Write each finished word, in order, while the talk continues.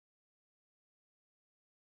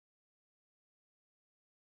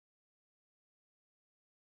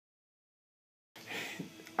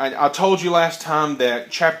I told you last time that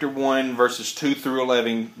chapter 1, verses 2 through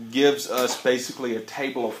 11 gives us basically a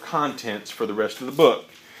table of contents for the rest of the book.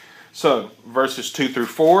 So, verses 2 through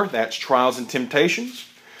 4, that's trials and temptations.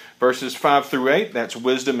 Verses 5 through 8, that's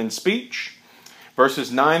wisdom and speech.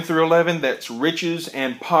 Verses 9 through 11, that's riches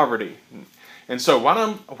and poverty. And so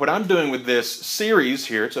what I'm doing with this series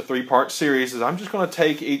here, it's a 3-part series, is I'm just going to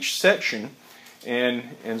take each section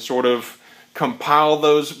and sort of compile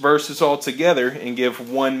those verses all together and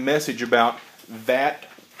give one message about that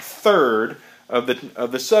third of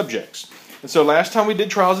the subjects. And so last time we did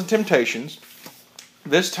trials and temptations.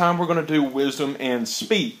 This time we're going to do wisdom and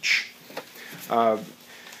speech. The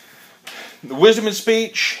wisdom and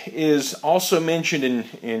speech is also mentioned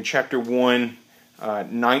in chapter 1,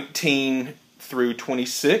 19 through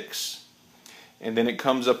 26. And then it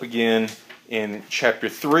comes up again in chapter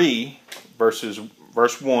 3,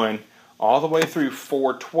 verse 1, all the way through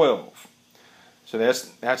 4:12. So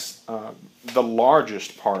that's the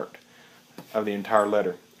largest part of the entire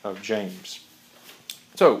letter of James.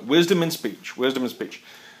 So, wisdom and speech. Wisdom and speech.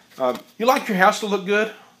 You like your house to look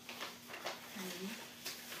good?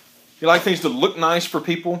 You like things to look nice for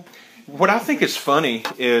people? What I think is funny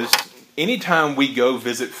is anytime we go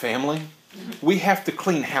visit family, we have to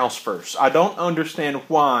clean house first. I don't understand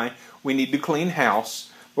why we need to clean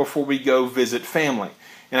house before we go visit family.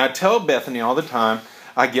 And I tell Bethany all the time,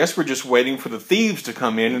 I guess we're just waiting for the thieves to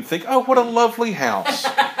come in and think, oh, what a lovely house.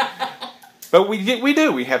 But we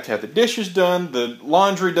do. We have to have the dishes done, the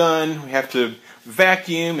laundry done. We have to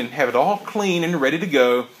vacuum and have it all clean and ready to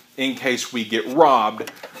go in case we get robbed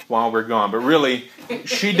while we're gone. But really,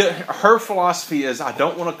 her philosophy is, I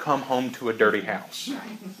don't want to come home to a dirty house.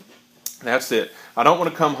 That's it. I don't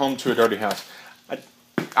want to come home to a dirty house.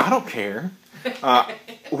 I don't care.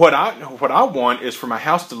 What I want is for my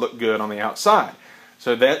house to look good on the outside.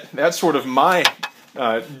 So that's sort of my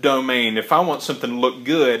domain. If I want something to look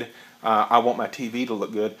good, I want my TV to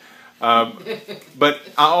look good. But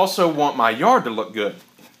I also want my yard to look good.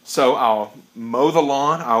 So I'll mow the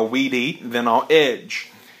lawn, I'll weed eat, then I'll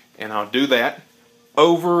edge. And I'll do that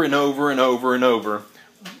over and over and over and over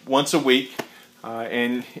once a week.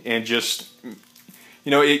 And just... You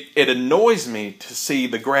know, it annoys me to see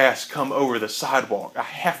the grass come over the sidewalk. I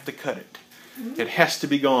have to cut it. It has to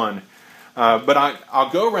be gone. But I'll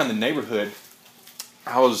go around the neighborhood.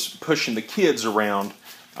 I was pushing the kids around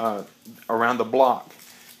the block.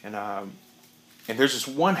 And there's this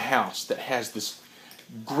one house that has this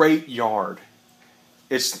great yard.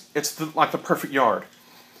 It's like the perfect yard.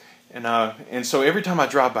 And so every time I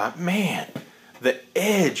drive by, man, the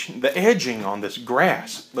edging on this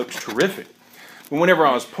grass looks terrific. Whenever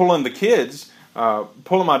I was pulling the kids,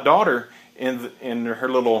 pulling my daughter in her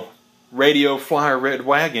little radio flyer red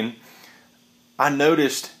wagon, I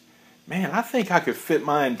noticed, man, I think I could fit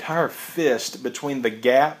my entire fist between the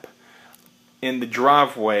gap in the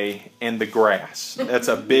driveway and the grass. That's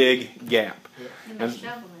a big gap.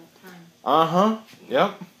 Yep.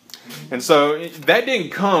 And so that didn't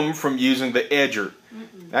come from using the edger.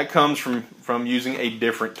 That comes from using a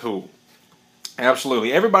different tool.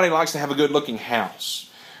 Absolutely. Everybody likes to have a good-looking house.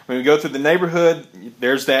 When we go through the neighborhood,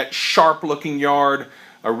 there's that sharp-looking yard,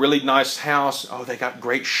 a really nice house. Oh, they got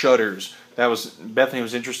great shutters. Bethany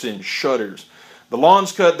was interested in shutters. The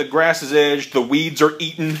lawn's cut, the grass is edged, the weeds are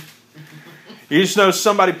eaten. You just know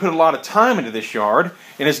somebody put a lot of time into this yard,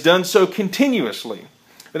 and it's done so continuously.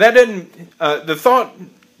 But that doesn't... the thought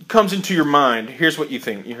comes into your mind. Here's what you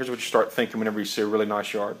think. Here's what you start thinking whenever you see a really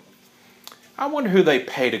nice yard. I wonder who they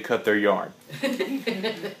pay to cut their yard.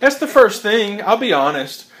 That's the first thing. I'll be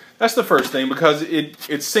honest. That's the first thing, because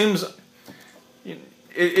it seems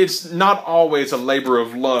it's not always a labor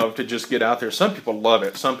of love to just get out there. Some people love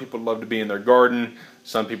it. Some people love to be in their garden.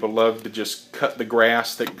 Some people love to just cut the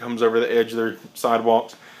grass that comes over the edge of their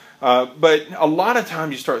sidewalks. But a lot of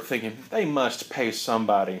times you start thinking, they must pay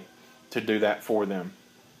somebody to do that for them.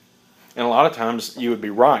 And a lot of times you would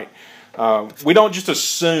be right. We don't just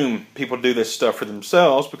assume people do this stuff for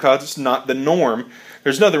themselves, because it's not the norm.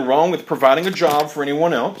 There's nothing wrong with providing a job for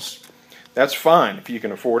anyone else. That's fine if you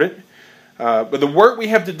can afford it. But the work we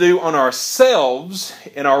have to do on ourselves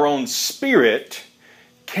in our own spirit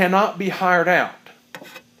cannot be hired out.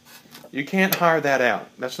 You can't hire that out.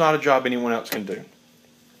 That's not a job anyone else can do.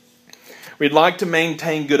 We'd like to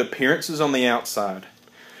maintain good appearances on the outside.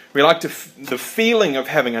 We like the feeling of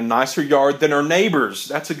having a nicer yard than our neighbors.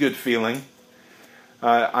 That's a good feeling.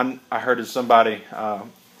 I heard of somebody,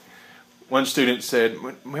 one student said,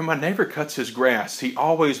 when my neighbor cuts his grass, he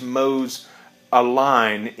always mows a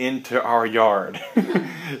line into our yard.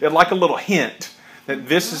 Like a little hint that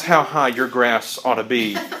this is how high your grass ought to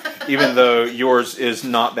be even though yours is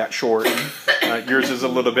not that short. Yours is a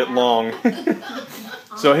little bit long.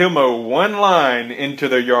 So he'll mow one line into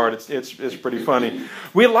their yard. It's pretty funny.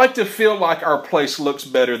 We like to feel like our place looks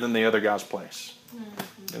better than the other guy's place,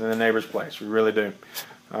 than the neighbor's place. We really do.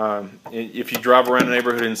 If you drive around a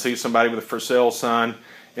neighborhood and see somebody with a for sale sign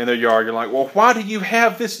in their yard, you're like, well, why do you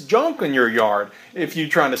have this junk in your yard if you're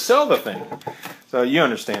trying to sell the thing? So you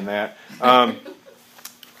understand that.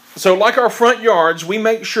 So like our front yards, we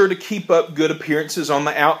make sure to keep up good appearances on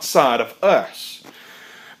the outside of us.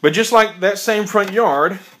 But just like that same front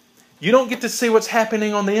yard, you don't get to see what's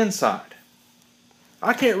happening on the inside.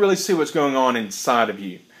 I can't really see what's going on inside of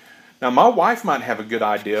you. Now, my wife might have a good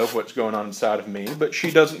idea of what's going on inside of me, but she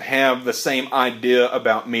doesn't have the same idea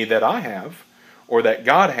about me that I have, or that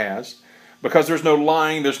God has, because there's no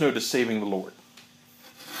lying, there's no deceiving the Lord.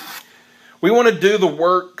 We want to do the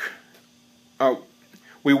work,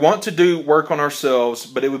 we want to do work on ourselves,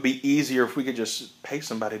 but it would be easier if we could just pay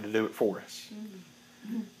somebody to do it for us.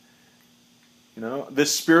 You know,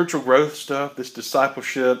 this spiritual growth stuff, this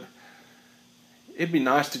discipleship, it'd be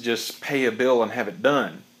nice to just pay a bill and have it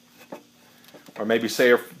done. Or maybe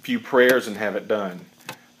say a few prayers and have it done.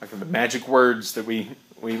 Like the magic words that we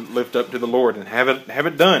lift up to the Lord and have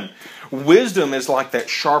it done. Wisdom is like that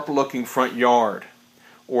sharp-looking front yard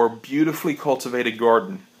or beautifully cultivated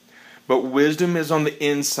garden. But wisdom is on the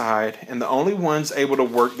inside, and the only ones able to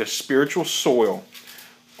work the spiritual soil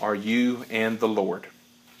are you and the Lord.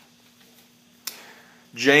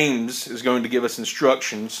 James is going to give us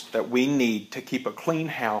instructions that we need to keep a clean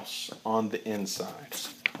house on the inside.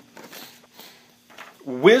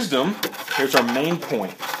 Wisdom, here's our main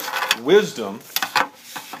point. Wisdom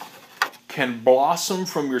can blossom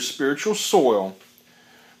from your spiritual soil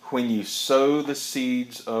when you sow the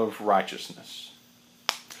seeds of righteousness.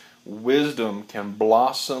 Wisdom can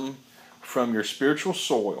blossom from your spiritual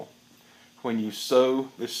soil when you sow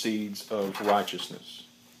the seeds of righteousness.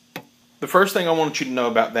 The first thing I want you to know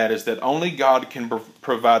about that is that only God can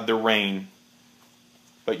provide the rain,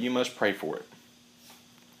 but you must pray for it.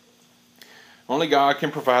 Only God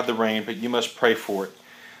can provide the rain, but you must pray for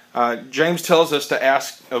it. James tells us to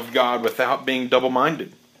ask of God without being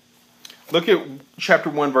double-minded. Look at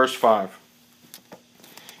chapter 1, verse 5.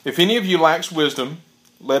 If any of you lacks wisdom,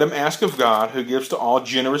 let him ask of God, who gives to all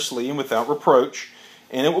generously and without reproach,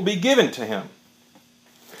 and it will be given to him.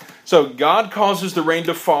 So God causes the rain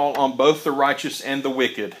to fall on both the righteous and the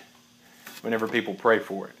wicked whenever people pray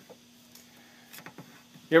for it.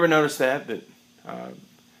 You ever notice that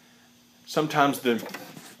sometimes the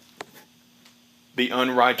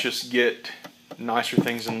unrighteous get nicer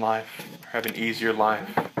things in life, have an easier life?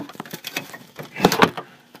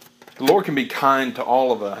 The Lord can be kind to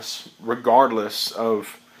all of us, regardless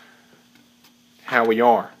of how we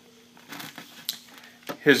are.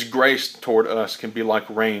 His grace toward us can be like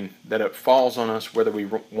rain, that it falls on us whether we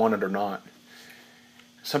want it or not.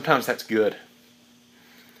 Sometimes that's good.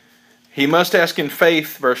 He must ask in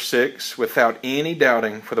faith, verse 6, without any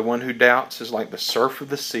doubting, for the one who doubts is like the surf of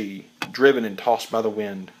the sea, driven and tossed by the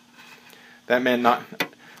wind. That man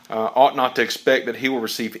ought not to expect that he will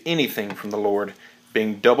receive anything from the Lord,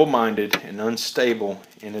 being double-minded and unstable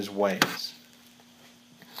in his ways.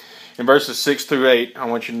 In verses 6 through 8, I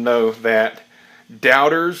want you to know that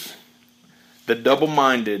doubters, the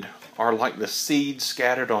double-minded, are like the seed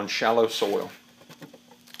scattered on shallow soil.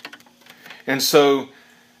 And so,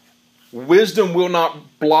 wisdom will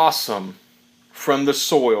not blossom from the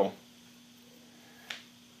soil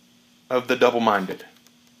of the double-minded.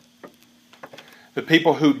 The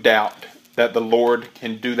people who doubt that the Lord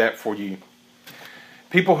can do that for you.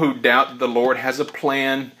 People who doubt that the Lord has a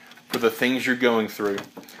plan for the things you're going through.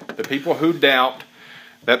 The people who doubt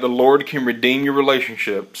that the Lord can redeem your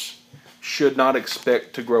relationships should not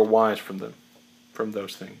expect to grow wise from them, from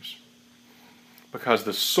those things. Because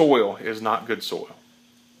the soil is not good soil.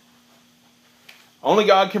 Only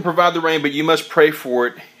God can provide the rain, but you must pray for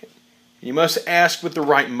it. You must ask with the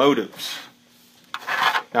right motives.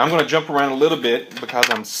 Now I'm going to jump around a little bit because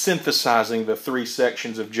I'm synthesizing the three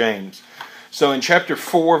sections of James. So in chapter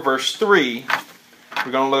 4, verse 3,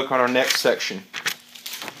 we're going to look at our next section.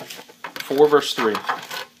 4, verse 3.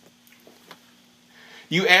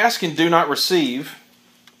 You ask and do not receive.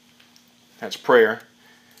 That's prayer.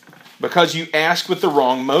 Because you ask with the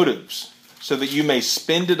wrong motives, so that you may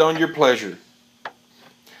spend it on your pleasure.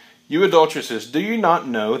 You adulteresses, do you not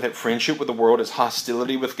know that friendship with the world is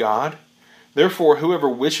hostility with God? Therefore, whoever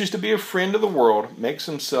wishes to be a friend of the world makes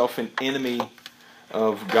himself an enemy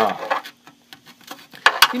of God.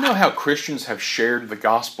 You know how Christians have shared the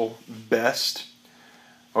gospel best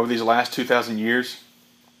over these last 2,000 years?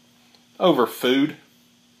 Over food.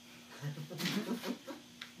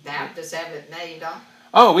 Baptists have it made, huh?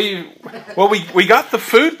 Oh, we got the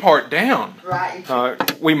food part down.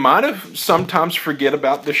 Right. We might have sometimes forget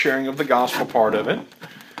about the sharing of the gospel part of it,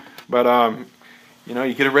 but you know,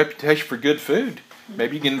 you get a reputation for good food.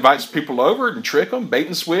 Maybe you can invite some people over and trick them, bait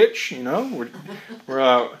and switch. You know,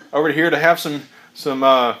 we're over here to have some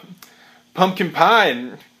pumpkin pie,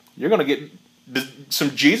 and you're going to get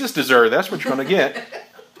some Jesus dessert. That's what you're going to get.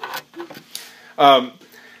 All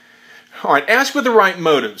right, ask with the right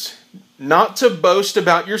motives. Not to boast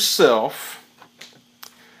about yourself,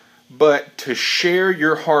 but to share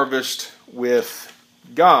your harvest with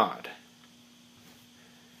God.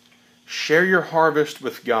 Share your harvest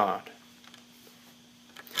with God.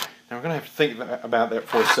 Now we're going to have to think about that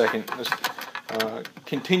for a second. Let's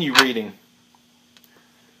continue reading.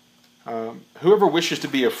 Whoever wishes to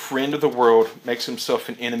be a friend of the world makes himself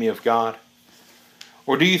an enemy of God.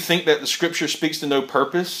 Or do you think that the Scripture speaks to no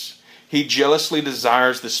purpose? He jealously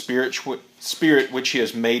desires the Spirit which He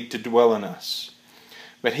has made to dwell in us.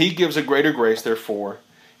 But He gives a greater grace, therefore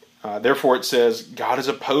it says, God is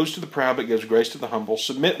opposed to the proud, but gives grace to the humble.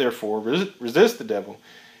 Submit, therefore, resist the devil.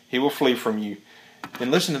 He will flee from you.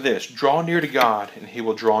 And listen to this. Draw near to God, and He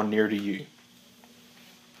will draw near to you.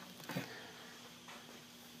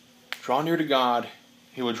 Draw near to God,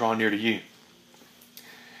 He will draw near to you.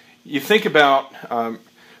 You think about,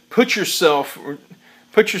 put yourself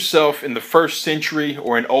in the first century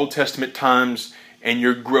or in Old Testament times, and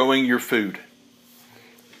you're growing your food.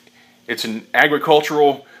 It's an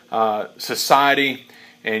agricultural society,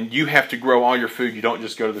 and you have to grow all your food. You don't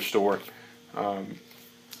just go to the store.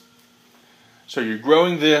 So you're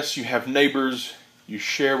growing this. You have neighbors. You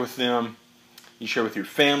share with them. You share with your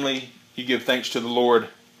family. You give thanks to the Lord.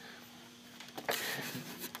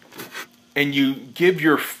 And you give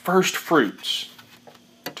your first fruits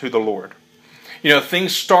to the Lord. You know,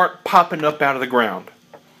 things start popping up out of the ground.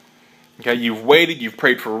 Okay, you've waited, you've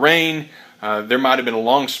prayed for rain. There might have been a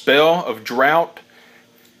long spell of drought.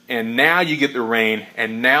 And now you get the rain,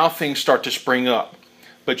 and now things start to spring up.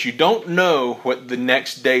 But you don't know what the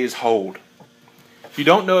next days hold. You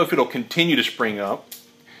don't know if it'll continue to spring up.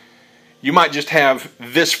 You might just have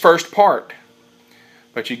this first part.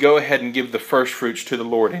 But you go ahead and give the first fruits to the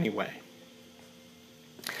Lord anyway.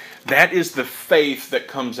 That is the faith that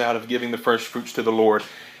comes out of giving the first fruits to the Lord.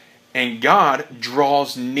 And God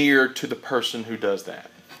draws near to the person who does that.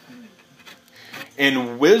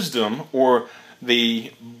 And wisdom, or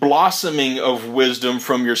the blossoming of wisdom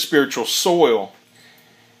from your spiritual soil,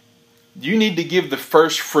 you need to give the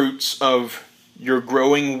first fruits of your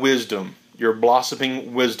growing wisdom, your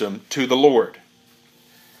blossoming wisdom, to the Lord.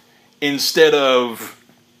 Instead of,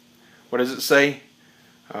 what does it say?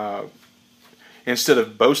 Instead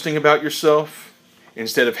of boasting about yourself,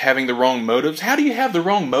 instead of having the wrong motives. How do you have the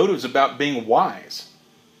wrong motives about being wise?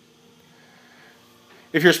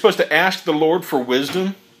 If you're supposed to ask the Lord for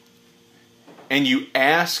wisdom, and you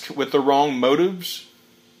ask with the wrong motives,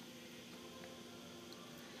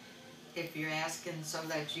 if you're asking so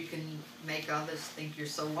that you can make others think you're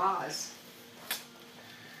so wise.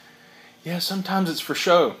 Yeah, sometimes it's for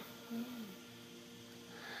show.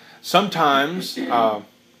 Sometimes, you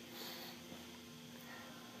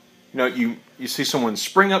see someone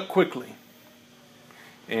spring up quickly.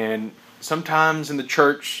 And sometimes in the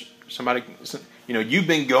church, you've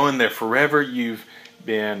been going there forever. You've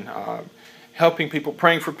been helping people,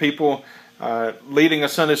 praying for people, leading a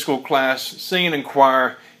Sunday school class, singing in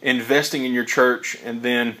choir, investing in your church, and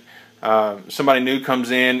then somebody new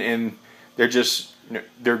comes in and they're just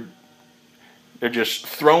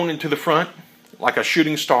thrown into the front like a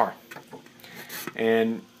shooting star,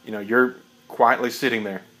 and you're quietly sitting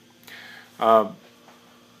there.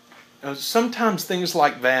 Sometimes things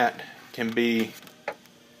like that can be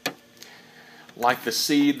like the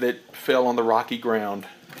seed that fell on the rocky ground,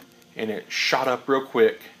 and it shot up real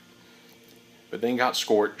quick, but then got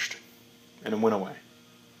scorched, and it went away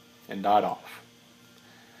and died off.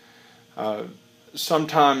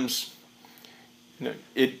 Sometimes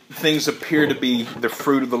things appear to be the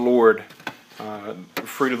fruit of the Lord, the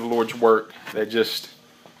fruit of the Lord's work, that just,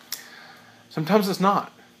 sometimes it's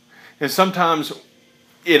not. And sometimes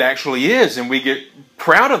it actually is, and we get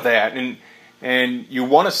proud of that, and you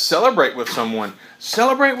want to celebrate with someone.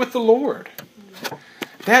 Celebrate with the Lord.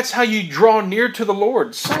 That's how you draw near to the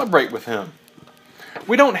Lord. Celebrate with Him.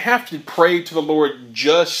 We don't have to pray to the Lord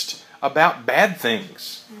just about bad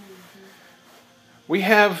things. We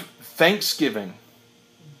have thanksgiving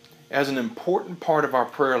as an important part of our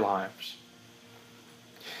prayer lives.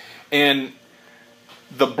 And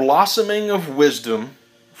the blossoming of wisdom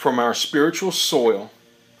from our spiritual soil,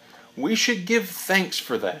 we should give thanks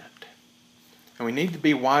for that. And we need to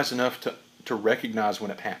be wise enough to recognize when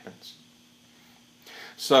it happens.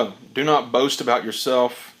 So, do not boast about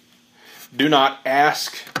yourself. Do not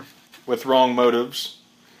ask with wrong motives.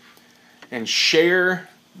 And share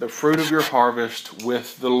the fruit of your harvest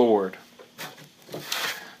with the Lord.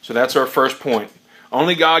 So that's our first point.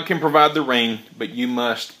 Only God can provide the rain, but you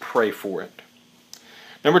must pray for it.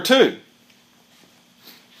 Number 2.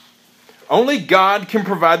 Only God can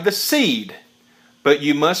provide the seed, but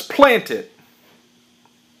you must plant it.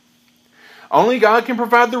 Only God can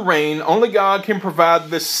provide the rain. Only God can provide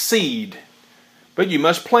the seed, but you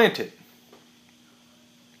must plant it.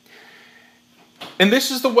 And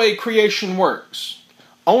this is the way creation works.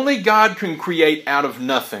 Only God can create out of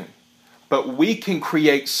nothing, but we can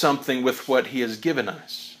create something with what He has given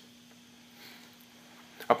us.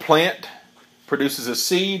 A plant produces a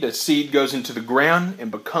seed goes into the ground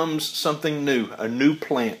and becomes something new, a new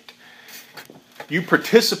plant. You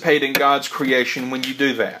participate in God's creation when you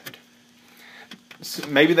do that.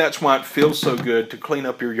 Maybe that's why it feels so good to clean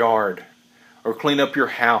up your yard or clean up your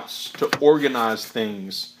house, to organize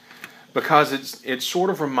things, because it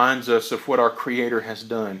sort of reminds us of what our Creator has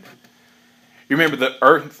done. You remember the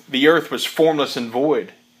earth was formless and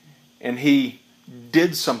void, and He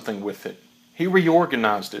did something with it. He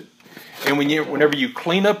reorganized it. And whenever you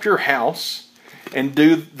clean up your house and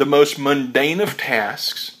do the most mundane of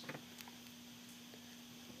tasks,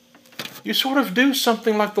 you sort of do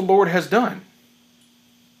something like the Lord has done.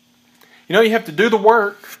 You know, you have to do the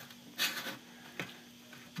work.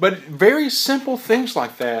 But very simple things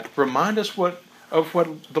like that remind us of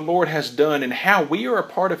what the Lord has done and how we are a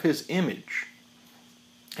part of His image.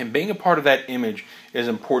 And being a part of that image is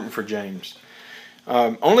important for James.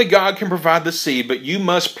 Only God can provide the seed, but you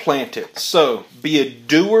must plant it. So, be a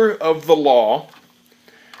doer of the law,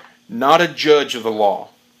 not a judge of the law.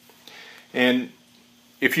 And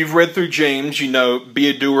if you've read through James, you know, be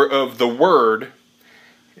a doer of the word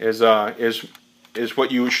is what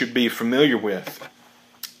you should be familiar with.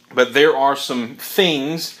 But there are some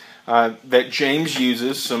things that James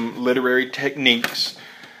uses, some literary techniques,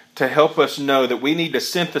 to help us know that we need to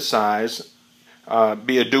synthesize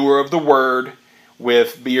be a doer of the word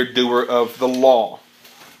with be a doer of the law.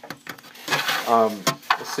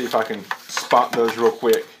 Let's see if I can spot those real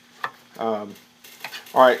quick. All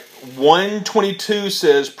right, 1:22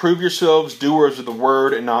 says, "Prove yourselves doers of the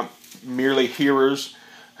word and not merely hearers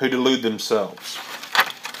who delude themselves."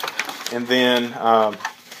 And then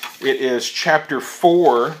it is chapter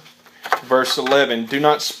 4, verse 11. "Do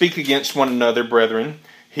not speak against one another, brethren.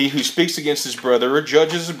 He who speaks against his brother or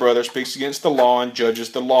judges his brother speaks against the law and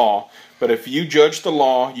judges the law. But if you judge the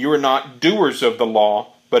law, you are not doers of the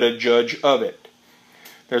law, but a judge of it.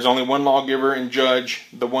 There's only one lawgiver and judge,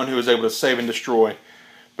 the one who is able to save and destroy.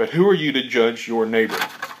 But who are you to judge your neighbor?"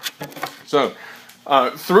 So,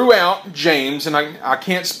 throughout James, and I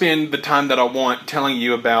can't spend the time that I want telling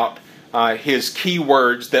you about his key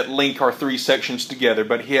words that link our 3 sections together,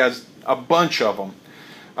 but he has a bunch of them.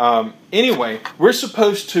 Anyway, we're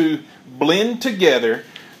supposed to blend together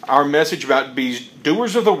our message about being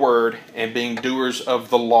doers of the word and being doers of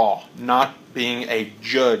the law, not being a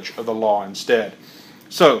judge of the law instead.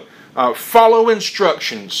 So, follow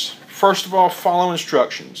instructions. First of all, follow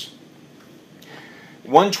instructions.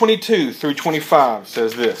 1:22 through 25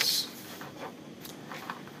 says this.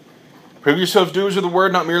 "Prove yourselves doers of the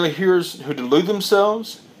word, not merely hearers who delude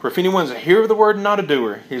themselves. For if anyone is a hearer of the word and not a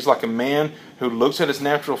doer, he is like a man who looks at his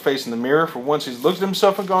natural face in the mirror. For once he's looked at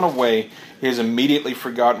himself and gone away, he has immediately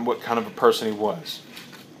forgotten what kind of a person he was.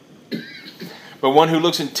 But one who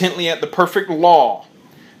looks intently at the perfect law."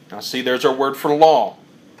 Now see, there's our word for law.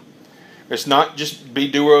 It's not just be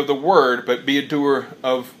doer of the word, but be a doer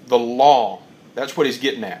of the law. That's what he's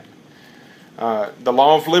getting at. The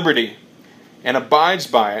law of liberty. "And abides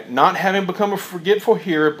by it, not having become a forgetful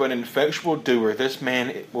hearer, but an effectual doer. This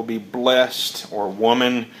man will be blessed," or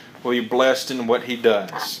woman will be blessed in what he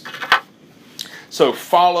does. So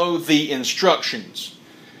follow the instructions.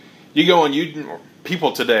 You go on YouTube,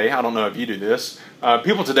 people today, I don't know if you do this,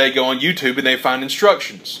 people today go on YouTube and they find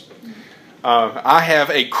instructions. I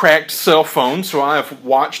have a cracked cell phone, so I have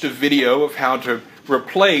watched a video of how to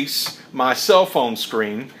replace my cell phone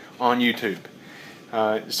screen on YouTube.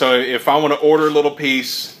 So if I want to order a little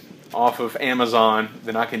piece off of Amazon,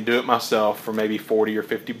 then I can do it myself for maybe 40 or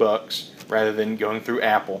 50 bucks rather than going through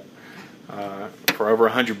Apple for over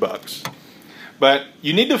 $100. But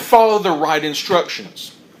you need to follow the right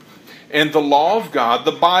instructions. And the law of God,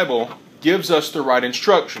 the Bible, gives us the right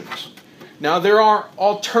instructions. Now there are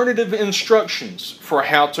alternative instructions for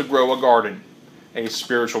how to grow a garden, a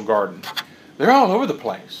spiritual garden. They're all over the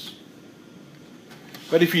place.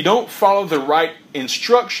 But if you don't follow the right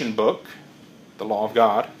instruction book, the law of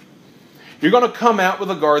God, you're going to come out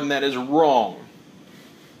with a garden that is wrong.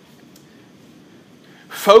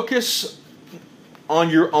 Focus on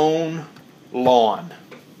your own lawn.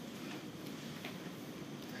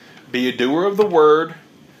 Be a doer of the word,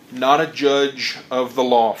 not a judge of the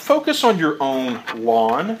law. Focus on your own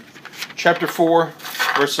lawn. Chapter 4,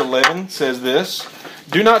 verse 11 says this,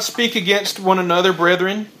 "Do not speak against one another,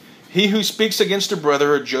 brethren. He who speaks against a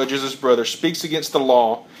brother or judges his brother speaks against the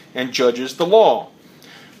law and judges the law.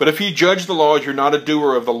 But if you judge the law, you're not a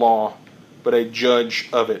doer of the law, but a judge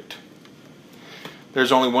of it."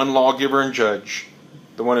 There's only one lawgiver and judge,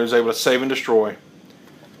 the one who is able to save and destroy.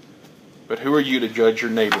 But who are you to judge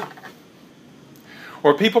your neighbor?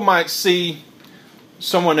 Or people might see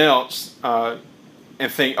someone else and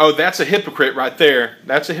think, oh, that's a hypocrite right there.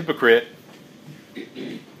 That's a hypocrite.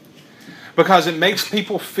 Because it makes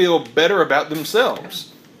people feel better about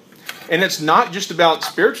themselves. And it's not just about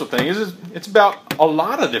spiritual things. It's about a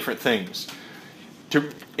lot of different things.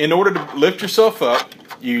 In order to lift yourself up,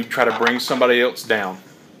 you try to bring somebody else down.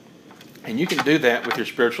 And you can do that with your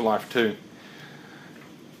spiritual life too.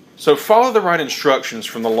 So follow the right instructions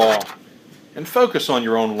from the law and focus on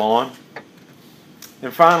your own lawn.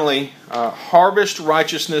 And finally, harvest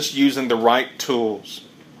righteousness using the right tools.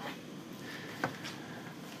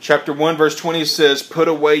 Chapter 1 verse 20 says, "Put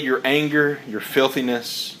away your anger, your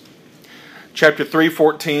filthiness." Chapter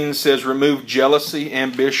 3:14 says, "Remove jealousy,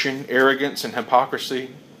 ambition, arrogance, and hypocrisy."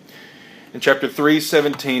 And chapter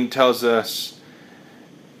 3:17 tells us,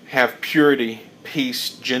 "Have purity, peace,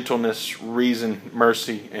 gentleness, reason,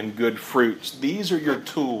 mercy, and good fruits." These are your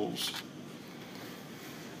tools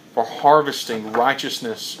for harvesting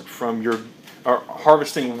righteousness from your, or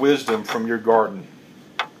harvesting wisdom from your garden.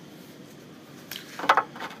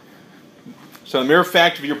 So the mere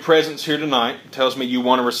fact of your presence here tonight tells me you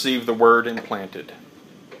want to receive the word and plant it.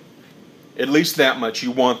 At least that much,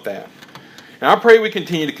 you want that. And I pray we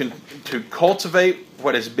continue to cultivate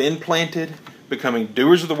what has been planted, becoming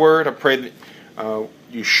doers of the word. I pray that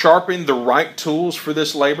you sharpen the right tools for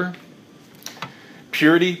this labor.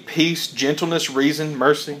 Purity, peace, gentleness, reason,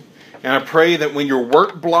 mercy. And I pray that when your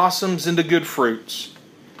work blossoms into good fruits,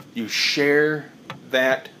 you share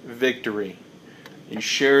that victory. You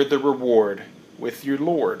share the reward with your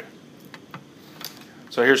Lord.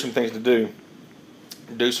 So here's some things to do.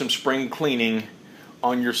 Do some spring cleaning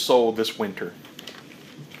on your soul this winter.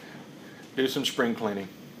 Do some spring cleaning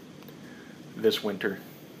this winter.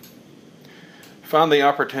 Find the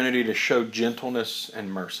opportunity to show gentleness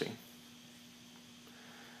and mercy.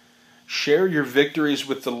 Share your victories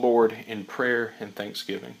with the Lord in prayer and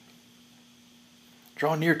thanksgiving.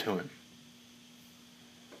 Draw near to Him.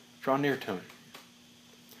 Draw near to Him.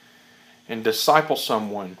 And disciple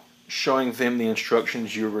someone, showing them the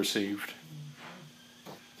instructions you received.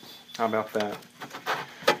 How about that?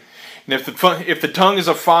 And if the tongue is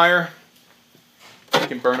a fire, it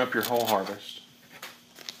can burn up your whole harvest.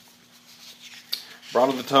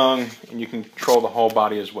 Bridle the tongue, and you can control the whole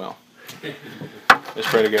body as well. Let's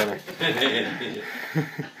pray together.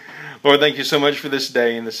 Lord, thank you so much for this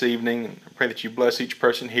day and this evening. I pray that you bless each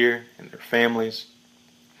person here and their families.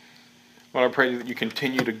 Lord, I pray that you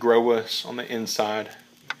continue to grow us on the inside,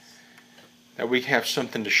 that we have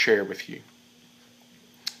something to share with you.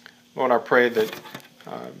 Lord, I pray that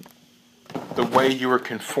the way you are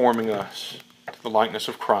conforming us to the likeness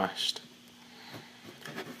of Christ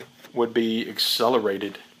would be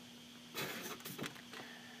accelerated.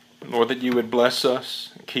 Lord, that you would bless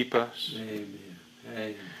us and keep us. Amen.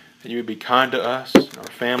 Amen. That you would be kind to us and our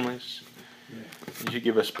families. That you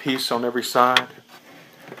give us peace on every side.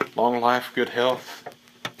 Long life, good health.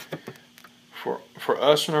 For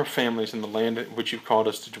us and our families in the land in which you've called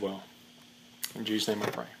us to dwell. In Jesus' name I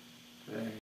pray. Amen.